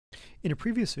In a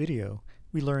previous video,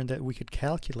 we learned that we could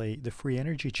calculate the free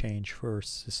energy change for a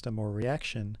system or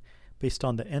reaction based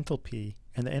on the enthalpy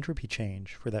and the entropy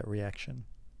change for that reaction.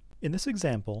 In this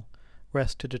example, we're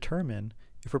asked to determine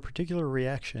if a particular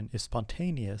reaction is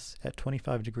spontaneous at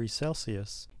 25 degrees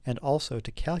Celsius and also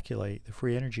to calculate the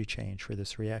free energy change for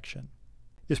this reaction.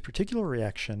 This particular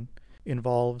reaction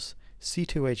involves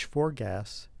C2H4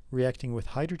 gas reacting with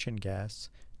hydrogen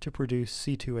gas to produce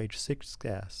C2H6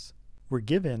 gas. We're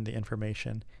given the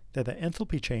information that the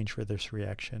enthalpy change for this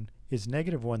reaction is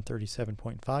negative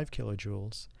 137.5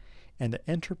 kilojoules, and the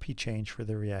entropy change for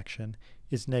the reaction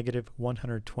is negative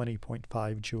 120.5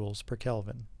 joules per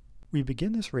Kelvin. We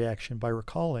begin this reaction by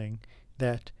recalling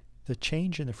that the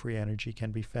change in the free energy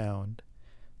can be found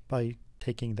by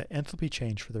taking the enthalpy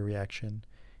change for the reaction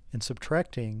and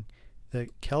subtracting the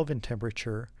Kelvin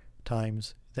temperature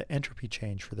times the entropy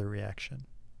change for the reaction.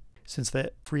 Since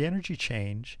the free energy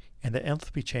change and the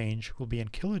enthalpy change will be in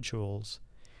kilojoules,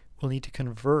 we'll need to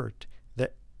convert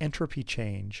the entropy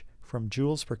change from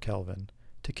joules per Kelvin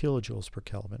to kilojoules per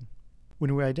Kelvin.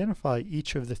 When we identify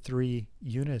each of the three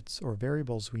units or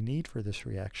variables we need for this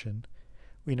reaction,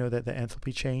 we know that the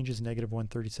enthalpy change is negative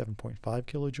 137.5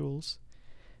 kilojoules,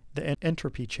 the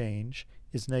entropy change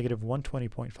is negative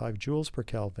 120.5 joules per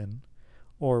Kelvin,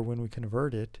 or when we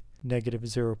convert it, negative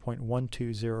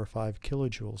 0.1205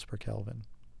 kilojoules per Kelvin.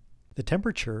 The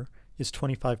temperature is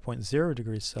 25.0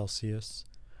 degrees Celsius,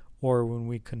 or when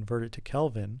we convert it to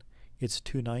Kelvin, it's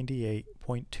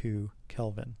 298.2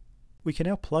 Kelvin. We can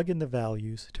now plug in the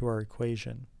values to our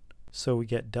equation. So we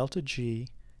get delta G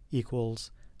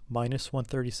equals minus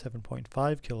 137.5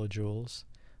 kilojoules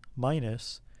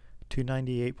minus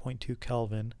 298.2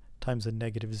 Kelvin times a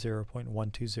negative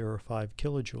 0.1205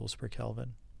 kilojoules per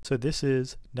Kelvin. So this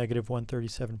is negative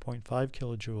 137.5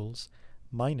 kilojoules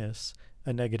minus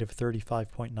a negative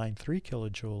 35.93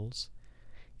 kilojoules,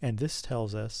 and this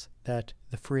tells us that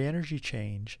the free energy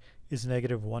change is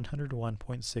negative 101.6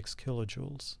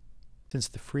 kilojoules. Since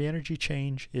the free energy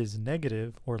change is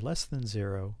negative or less than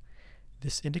zero,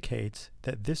 this indicates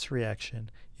that this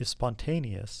reaction is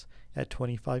spontaneous at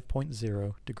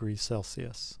 25.0 degrees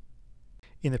Celsius.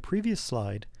 In the previous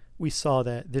slide, we saw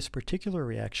that this particular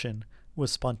reaction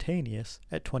was spontaneous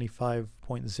at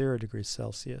 25.0 degrees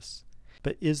Celsius.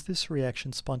 But is this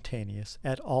reaction spontaneous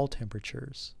at all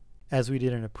temperatures? As we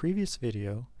did in a previous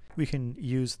video, we can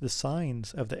use the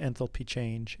signs of the enthalpy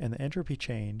change and the entropy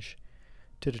change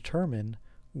to determine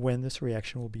when this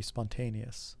reaction will be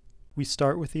spontaneous. We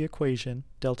start with the equation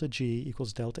delta G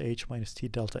equals delta H minus T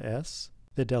delta S.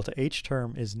 The delta H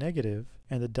term is negative,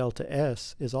 and the delta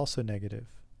S is also negative.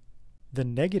 The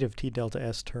negative T delta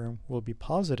S term will be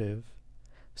positive,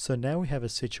 so now we have a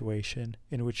situation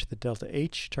in which the delta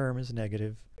H term is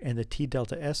negative and the T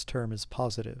delta S term is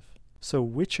positive. So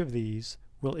which of these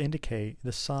will indicate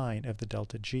the sign of the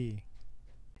delta G?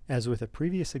 As with a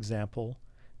previous example,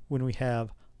 when we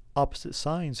have opposite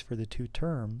signs for the two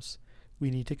terms,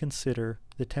 we need to consider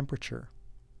the temperature.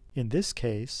 In this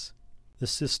case, the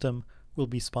system will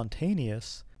be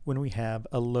spontaneous when we have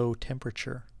a low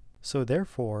temperature. So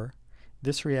therefore,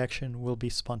 this reaction will be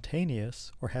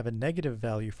spontaneous or have a negative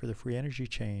value for the free energy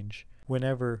change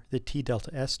whenever the T delta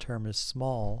S term is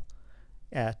small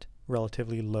at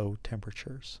relatively low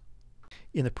temperatures.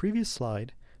 In the previous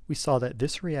slide, we saw that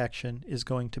this reaction is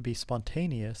going to be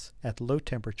spontaneous at low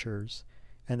temperatures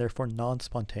and therefore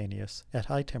non-spontaneous at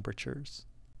high temperatures.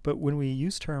 But when we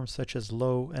use terms such as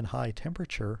low and high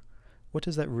temperature, what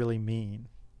does that really mean?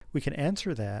 We can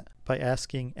answer that by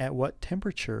asking at what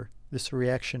temperature this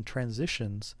reaction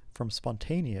transitions from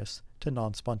spontaneous to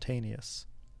non-spontaneous.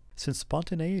 Since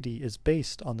spontaneity is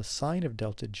based on the sign of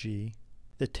delta G,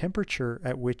 the temperature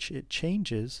at which it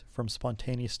changes from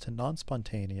spontaneous to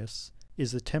non-spontaneous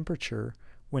is the temperature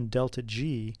when delta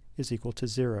G is equal to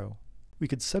 0. We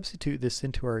could substitute this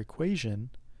into our equation,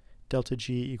 delta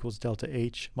G equals delta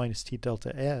H minus T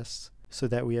delta S, so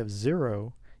that we have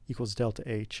 0 equals delta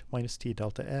H minus T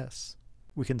delta S.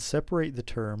 We can separate the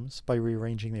terms by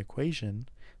rearranging the equation,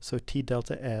 so T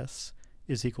delta S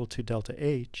is equal to delta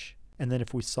H, and then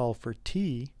if we solve for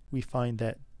T, we find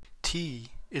that T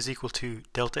is equal to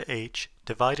delta H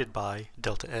divided by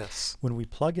delta S. When we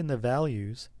plug in the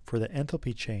values for the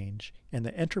enthalpy change and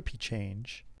the entropy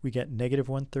change, we get negative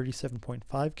 137.5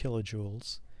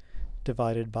 kilojoules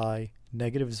divided by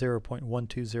negative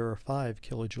 0.1205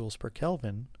 kilojoules per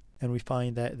Kelvin, and we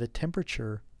find that the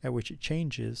temperature at which it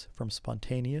changes from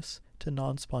spontaneous to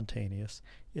non-spontaneous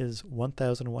is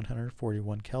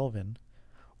 1141 Kelvin,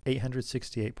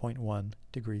 868.1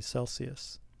 degrees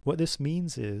Celsius. What this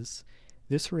means is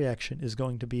this reaction is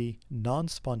going to be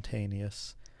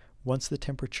non-spontaneous once the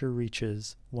temperature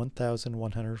reaches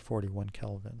 1141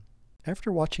 Kelvin.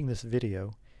 After watching this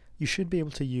video, you should be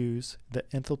able to use the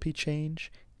enthalpy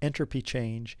change, entropy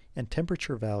change, and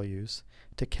temperature values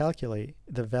to calculate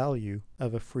the value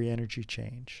of a free energy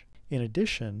change. In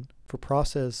addition, for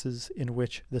processes in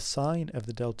which the sign of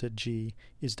the delta G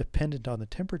is dependent on the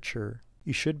temperature,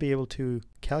 you should be able to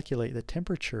calculate the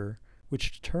temperature,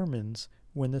 which determines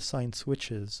when the sign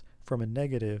switches from a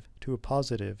negative to a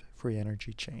positive free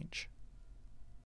energy change.